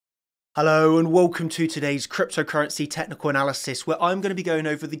Hello and welcome to today's cryptocurrency technical analysis, where I'm going to be going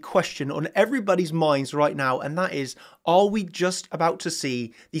over the question on everybody's minds right now, and that is, are we just about to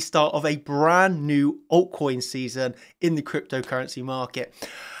see the start of a brand new altcoin season in the cryptocurrency market?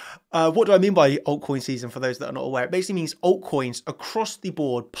 What do I mean by altcoin season for those that are not aware? It basically means altcoins across the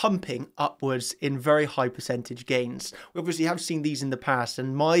board pumping upwards in very high percentage gains. We obviously have seen these in the past,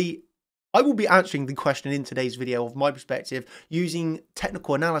 and I will be answering the question in today's video of my perspective using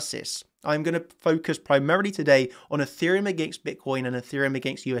technical analysis. I'm going to focus primarily today on Ethereum against Bitcoin and Ethereum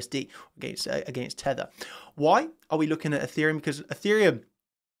against USD, against Tether. Why are we looking at Ethereum? Because Ethereum,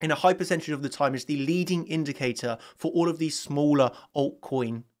 in a high percentage of the time, is the leading indicator for all of these smaller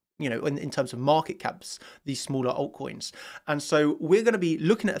altcoin, in terms of market caps, these smaller altcoins. And so we're going to be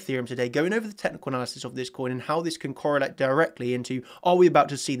looking at Ethereum today, going over the technical analysis of this coin and how this can correlate directly into, are we about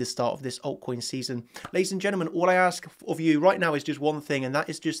to see the start of this altcoin season? Ladies and gentlemen, all I ask of you right now is just one thing, and that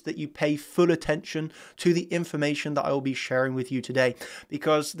is just that you pay full attention to the information that I will be sharing with you today,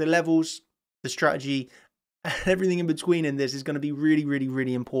 because the levels, the strategy, and everything in between in this is going to be really, really,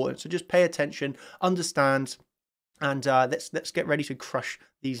 really important. So just pay attention, understand, and let's get ready to crush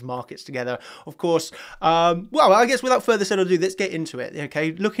these markets together. Of course, well, I guess without further ado, let's get into it.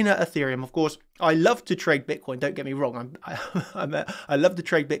 Okay, looking at Ethereum, of course, I love to trade Bitcoin. Don't get me wrong, I love to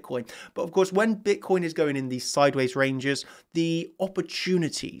trade Bitcoin. But of course, when Bitcoin is going in these sideways ranges, the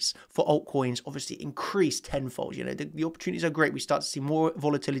opportunities for altcoins obviously increase tenfold. The opportunities are great. We start to see more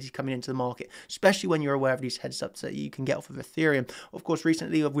volatility coming into the market, especially when you're aware of these heads ups that you can get off of Ethereum. Of course,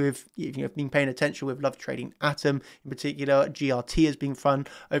 recently if you've been paying attention, we've loved trading Atom in particular. GRT has been fun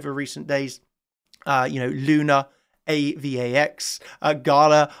over recent days. Luna, AVAX,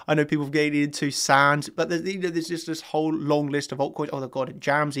 Gala. I know people have getting into Sand, but there's just this whole long list of altcoins. Oh god,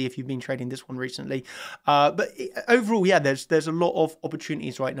 Jamsy, if you've been trading this one recently. But overall, yeah, there's a lot of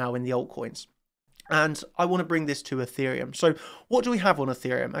opportunities right now in the altcoins. And I want to bring this to Ethereum. So what do we have on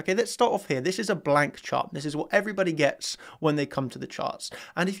Ethereum? Okay, let's start off here. This is a blank chart. This is what everybody gets when they come to the charts.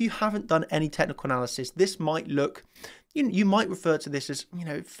 And if you haven't done any technical analysis, this might look, you might refer to this as,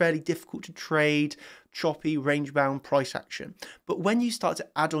 fairly difficult to trade, choppy, range-bound price action. But when you start to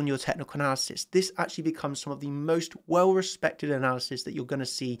add on your technical analysis, this actually becomes some of the most well-respected analysis that you're going to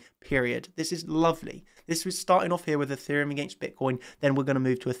see, period. This is lovely. This was starting off here with Ethereum against Bitcoin, then we're going to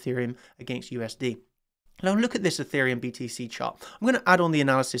move to Ethereum against USD. Now look at this Ethereum BTC chart. I'm going to add on the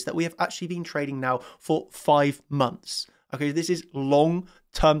analysis that we have actually been trading now for 5 months. Okay, this is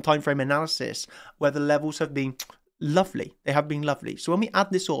long-term time frame analysis where the levels have been lovely. They have been lovely. So when we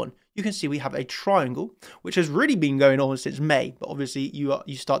add this on, you can see we have a triangle, which has really been going on since May, but obviously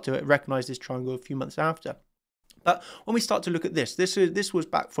you start to recognize this triangle a few months after. But when we start to look at this was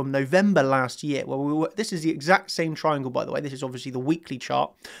back from November last year, where this is the exact same triangle, by the way. This is obviously the weekly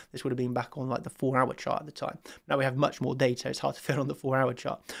chart. This would have been back on like the 4-hour chart at the time. Now we have much more data. It's hard to fit on the 4-hour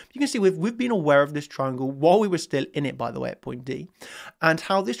chart. But you can see we've been aware of this triangle while we were still in it, by the way, at point D, and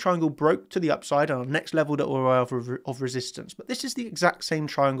how this triangle broke to the upside on our next level that we're aware of resistance. But this is the exact same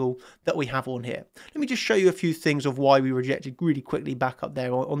triangle that we have on here. Let me just show you a few things of why we rejected really quickly back up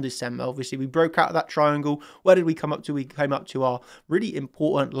there on December. Obviously, we broke out of that triangle. Where did we come up to? We came up to our really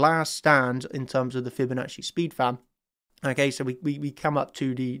important last stand in terms of the Fibonacci speed fan. Okay, so we come up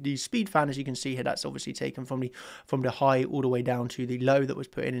to the speed fan, as you can see here. That's obviously taken from the high all the way down to the low that was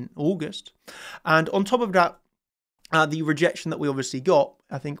put in August. And on top of that, the rejection that we obviously got,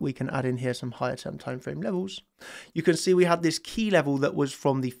 I think we can add in here some higher term time frame levels. You can see we had this key level that was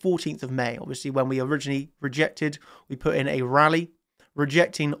from the 14th of May. Obviously, when we originally rejected, we put in a rally,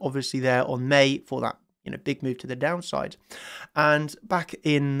 rejecting obviously there on May for that big move to the downside. And back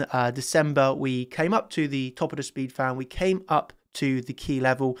in December, we came up to the top of the speed fan. We came up to the key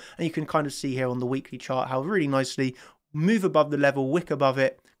level, and you can kind of see here on the weekly chart how really nicely move above the level, wick above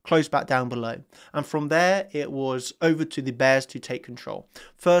it, close back down below. And from there, it was over to the bears to take control.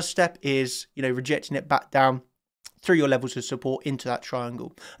 First step is, rejecting it back down through your levels of support into that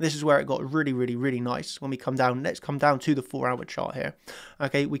triangle. This is where it got really, really, really nice. When we come down, let's come down to the 4-hour chart here.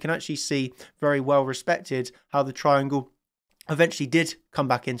 Okay, we can actually see very well respected how the triangle eventually did come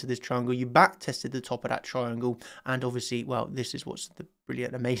back into this triangle. You back tested the top of that triangle, and obviously, well, this is what's the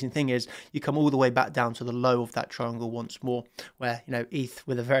brilliant, amazing thing is you come all the way back down to the low of that triangle once more, where ETH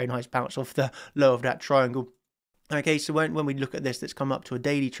with a very nice bounce off the low of that triangle. Okay, so when we look at this, let's come up to a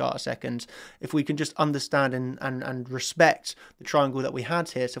daily chart a second. If we can just understand and respect the triangle that we had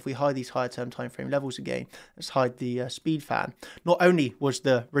here, so if we hide these higher term time frame levels again, let's hide the speed fan. Not only was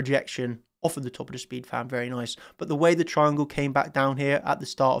the rejection off of the top of the speed fan, very nice. But the way the triangle came back down here at the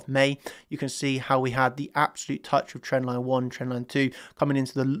start of May, you can see how we had the absolute touch of trendline 1, trendline 2 coming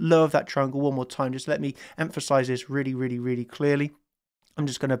into the low of that triangle one more time. Just let me emphasize this really, really, really clearly. I'm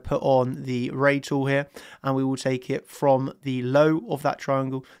just going to put on the ray tool here, and we will take it from the low of that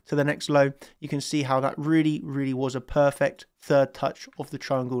triangle to the next low. You can see how that really, really was a perfect third touch of the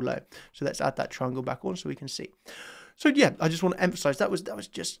triangle low. So let's add that triangle back on so we can see. So yeah, I just want to emphasize that was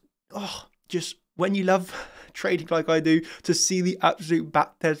just when you love trading like I do, to see the absolute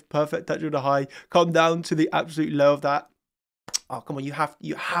back test perfect touch of the high come down to the absolute low of that. Oh, come on, you have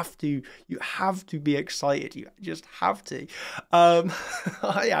to be excited. You just have to.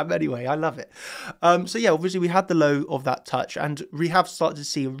 I am anyway. I love it. So yeah, obviously we had the low of that touch, and we have started to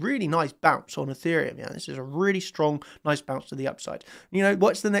see a really nice bounce on Ethereum. Yeah, this is a really strong, nice bounce to the upside. You know,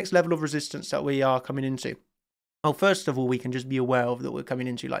 what's the next level of resistance that we are coming into? Well, first of all, we can just be aware of that we're coming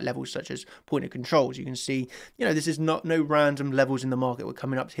into like levels such as point of controls. You can see, you know, this is not no random levels in the market. We're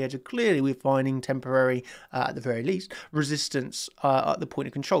coming up here to clearly we're finding temporary, at the very least, resistance at the point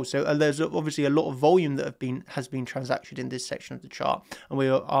of control. So there's obviously a lot of volume that has been transacted in this section of the chart, and we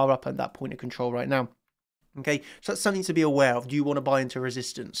are up at that point of control right now. Okay, so that's something to be aware of. Do you want to buy into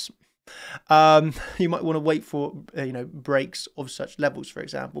resistance? You might want to wait for breaks of such levels, for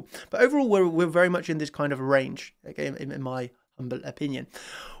example. But overall, we're very much in this kind of a range. Okay, in my humble opinion,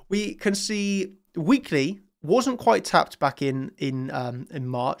 we can see weekly wasn't quite tapped back in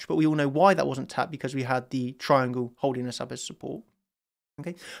March, but we all know why that wasn't tapped, because we had the triangle holding us up as support.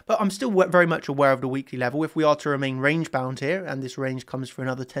 Okay, but I'm still very much aware of the weekly level. If we are to remain range bound here, and this range comes for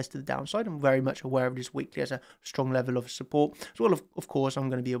another test to the downside, I'm very much aware of this weekly as a strong level of support. As well, of course, I'm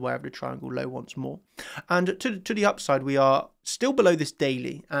going to be aware of the triangle low once more. And to the upside, we are still below this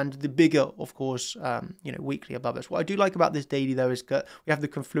daily, and the bigger, of course, weekly above us. What I do like about this daily, though, is that we have the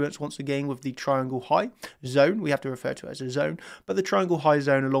confluence once again with the triangle high zone. We have to refer to it as a zone, but the triangle high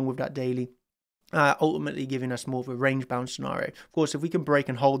zone along with that daily, ultimately giving us more of a range bound scenario. Of course, if we can break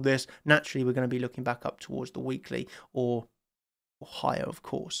and hold this, naturally we're going to be looking back up towards the weekly or higher, of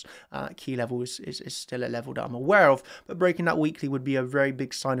course. Key level is still a level that I'm aware of, but breaking that weekly would be a very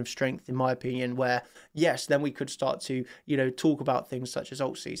big sign of strength, in my opinion, where yes, then we could start to talk about things such as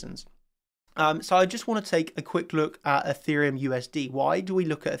alt seasons. So I just want to take a quick look at Ethereum USD. Why do we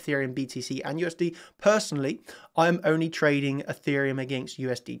look at Ethereum BTC and USD? Personally, I'm only trading Ethereum against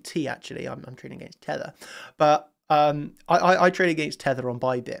USDT. Actually, I'm trading against Tether, but I trade against Tether on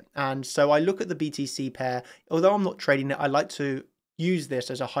Bybit, and so I look at the BTC pair. Although I'm not trading it, I like to use this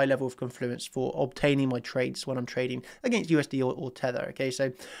as a high level of confluence for obtaining my trades when I'm trading against USD or Tether. Okay,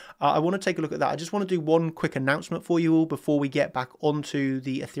 so I want to take a look at that. I just want to do one quick announcement for you all before we get back onto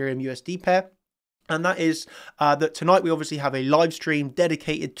the Ethereum USD pair. And that is that tonight we obviously have a live stream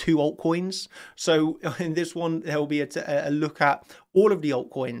dedicated to altcoins. So in this one, there will be a look at all of the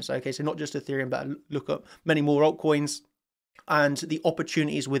altcoins. Okay, so not just Ethereum, but a look at many more altcoins and the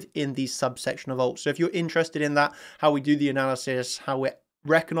opportunities within the subsection of alts. So if you're interested in that, how we do the analysis, how we're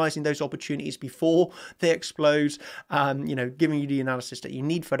recognizing those opportunities before they explode, giving you the analysis that you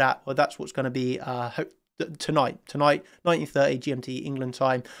need for that, well, that's what's going to be tonight 19:30 GMT England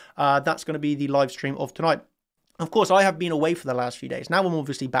time. That's going to be the live stream of tonight. Of course, I have been away for the last few days. Now I'm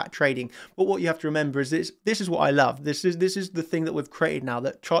obviously back trading. But what you have to remember is this is what I love. This is the thing that we've created now,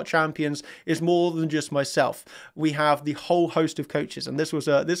 that Chart Champions is more than just myself. We have the whole host of coaches. And this was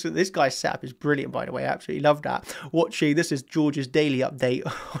this guy's setup is brilliant, by the way. I absolutely love that. This is George's daily update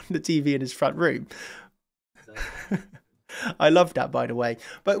on the TV in his front room. I love that, by the way.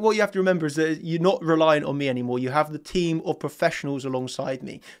 But what you have to remember is that you're not relying on me anymore. You have the team of professionals alongside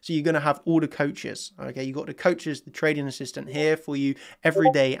me. So you're going to have all the coaches. Okay, you've got the coaches, the trading assistant here for you every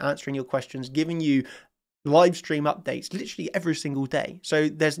day, answering your questions, giving you live stream updates literally every single day. So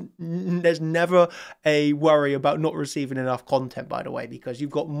there's never a worry about not receiving enough content, by the way, because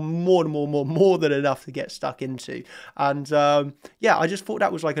you've got more than enough to get stuck into. And yeah, I just thought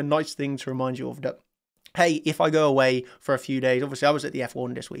that was like a nice thing to remind you of, that hey, if I go away for a few days, obviously I was at the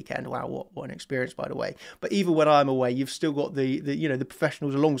F1 this weekend. Wow, what an experience, by the way. But even when I'm away, you've still got the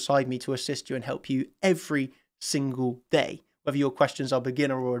professionals alongside me to assist you and help you every single day, whether your questions are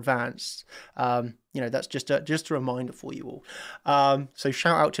beginner or advanced. That's just a reminder for you all. So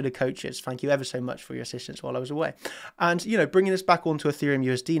shout out to the coaches. Thank you ever so much for your assistance while I was away. And, bringing us back onto Ethereum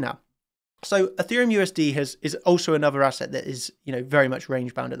USD now. So Ethereum USD is also another asset that is, very much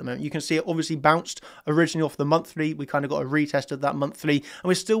range bound at the moment. You can see it obviously bounced originally off the monthly. We kind of got a retest of that monthly, and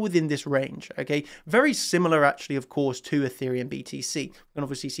we're still within this range. Okay, very similar actually, of course, to Ethereum BTC. You can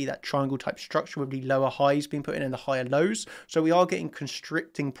obviously see that triangle type structure with the lower highs being put in the higher lows. So we are getting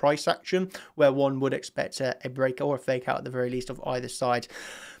constricting price action where one would expect a breakout or a fake out at the very least of either side.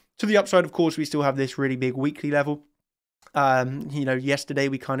 To the upside, of course, we still have this really big weekly level. Yesterday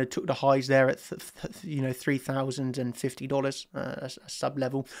we kind of took the highs there at $3,050 a sub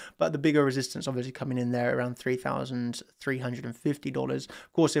level, but the bigger resistance obviously coming in there around $3,350.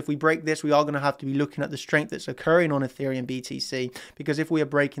 Of course, if we break this, we are going to have to be looking at the strength that's occurring on Ethereum BTC, because if we are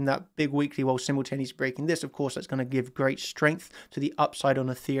breaking that big weekly while simultaneously breaking this, of course, that's going to give great strength to the upside on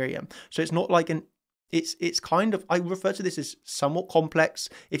Ethereum. So it's not like it's kind of, I refer to this as somewhat complex.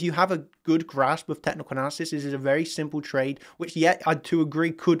 If you have a good grasp of technical analysis, this is a very simple trade, which yet I do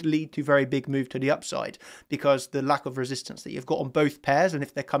agree could lead to very big move to the upside, because the lack of resistance that you've got on both pairs, and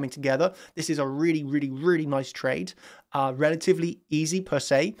if they're coming together, this is a really, really, really nice trade. Relatively easy per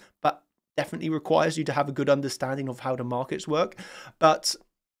se, but definitely requires you to have a good understanding of how the markets work, but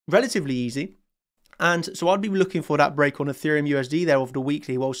relatively easy. And so I'd be looking for that break on Ethereum USD there of the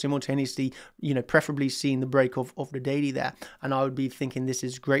weekly, while simultaneously, preferably seeing the break of the daily there. And I would be thinking this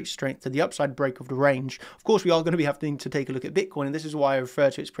is great strength to the upside break of the range. Of course, we are going to be having to take a look at Bitcoin. And this is why I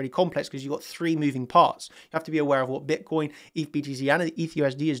refer to it's pretty complex, because you've got three moving parts. You have to be aware of what Bitcoin, ETH BTC, and ETH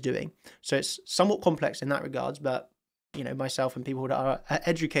USD is doing. So it's somewhat complex in that regards, but myself and people that are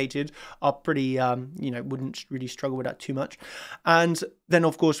educated are pretty, wouldn't really struggle with that too much. And then,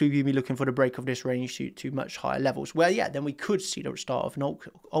 of course, we'd be looking for the break of this range to much higher levels, where, then we could see the start of an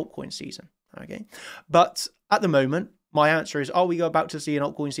altcoin season. Okay. But at the moment, my answer is, are we about to see an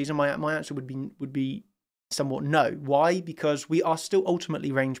altcoin season? My answer would be somewhat no. Why? Because we are still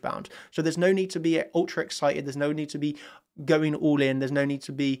ultimately range bound. So there's no need to be ultra excited. There's no need to be going all in. There's no need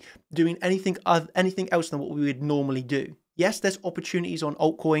to be doing anything else than what we would normally do. Yes, there's opportunities on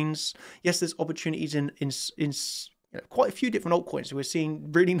altcoins. Yes, there's opportunities in quite a few different altcoins. So we're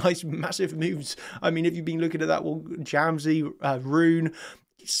seeing really nice, massive moves. I mean, if you've been looking at that, well, Jamsey, Rune,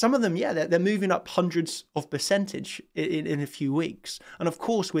 some of them, they're moving up hundreds of percentage in a few weeks. And of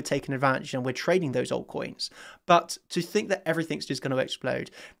course, we're taking advantage and we're trading those altcoins. But to think that everything's just going to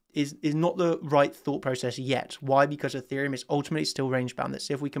explode is not the right thought process yet. Why? Because Ethereum is ultimately still range bound. Let's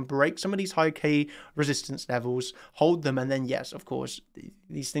see if we can break some of these high K resistance levels, hold them, and then yes, of course,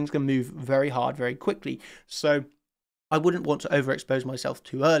 these things can move very hard, very quickly. So I wouldn't want to overexpose myself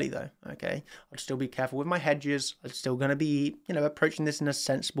too early though, okay? I'd still be careful with my hedges. I'm still going to be, approaching this in a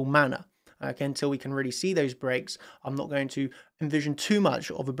sensible manner, okay? Until we can really see those breaks, I'm not going to envision too much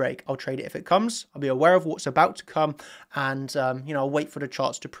of a break. I'll trade it if it comes. I'll be aware of what's about to come, and, I'll wait for the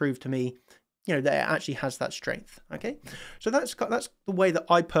charts to prove to me, that it actually has that strength, okay? So that's the way that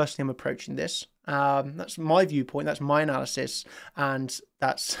I personally am approaching this. That's my viewpoint, that's my analysis, and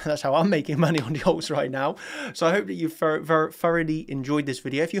that's how I'm making money on the alts right now. So I hope that you've thoroughly enjoyed this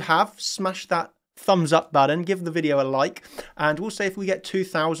video. If you have, smash that thumbs up button, give the video a like, and we'll say if we get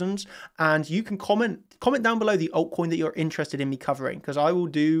 2,000, and you can comment down below the altcoin that you're interested in me covering, because I will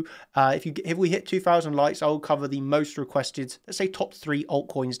do, if we hit 2,000 likes, I'll cover the most requested, let's say top 3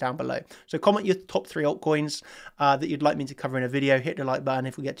 altcoins down below. So comment your top 3 altcoins that you'd like me to cover in a video, hit the like button.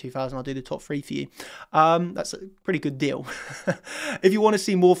 If we get 2,000, I'll do the top 3 for you. That's a pretty good deal. If you want to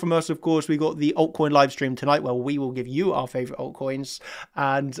see more from us, of course, we got the altcoin live stream tonight where we will give you our favorite altcoins.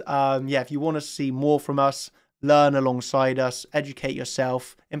 And if you want to see more from us, learn alongside us, educate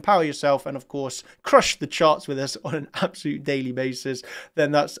yourself, empower yourself, and of course, crush the charts with us on an absolute daily basis,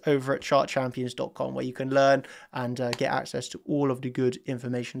 then that's over at chartchampions.com, where you can learn and get access to all of the good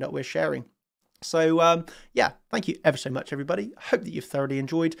information that we're sharing. So, thank you ever so much, everybody. I hope that you've thoroughly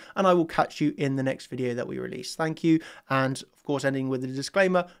enjoyed, and I will catch you in the next video that we release. Thank you. And of course, ending with a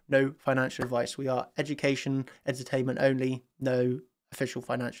disclaimer, no financial advice. We are education, entertainment only, no official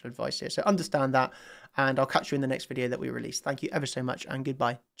financial advice here. So understand that, and I'll catch you in the next video that we release. Thank you ever so much, and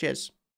goodbye. Cheers.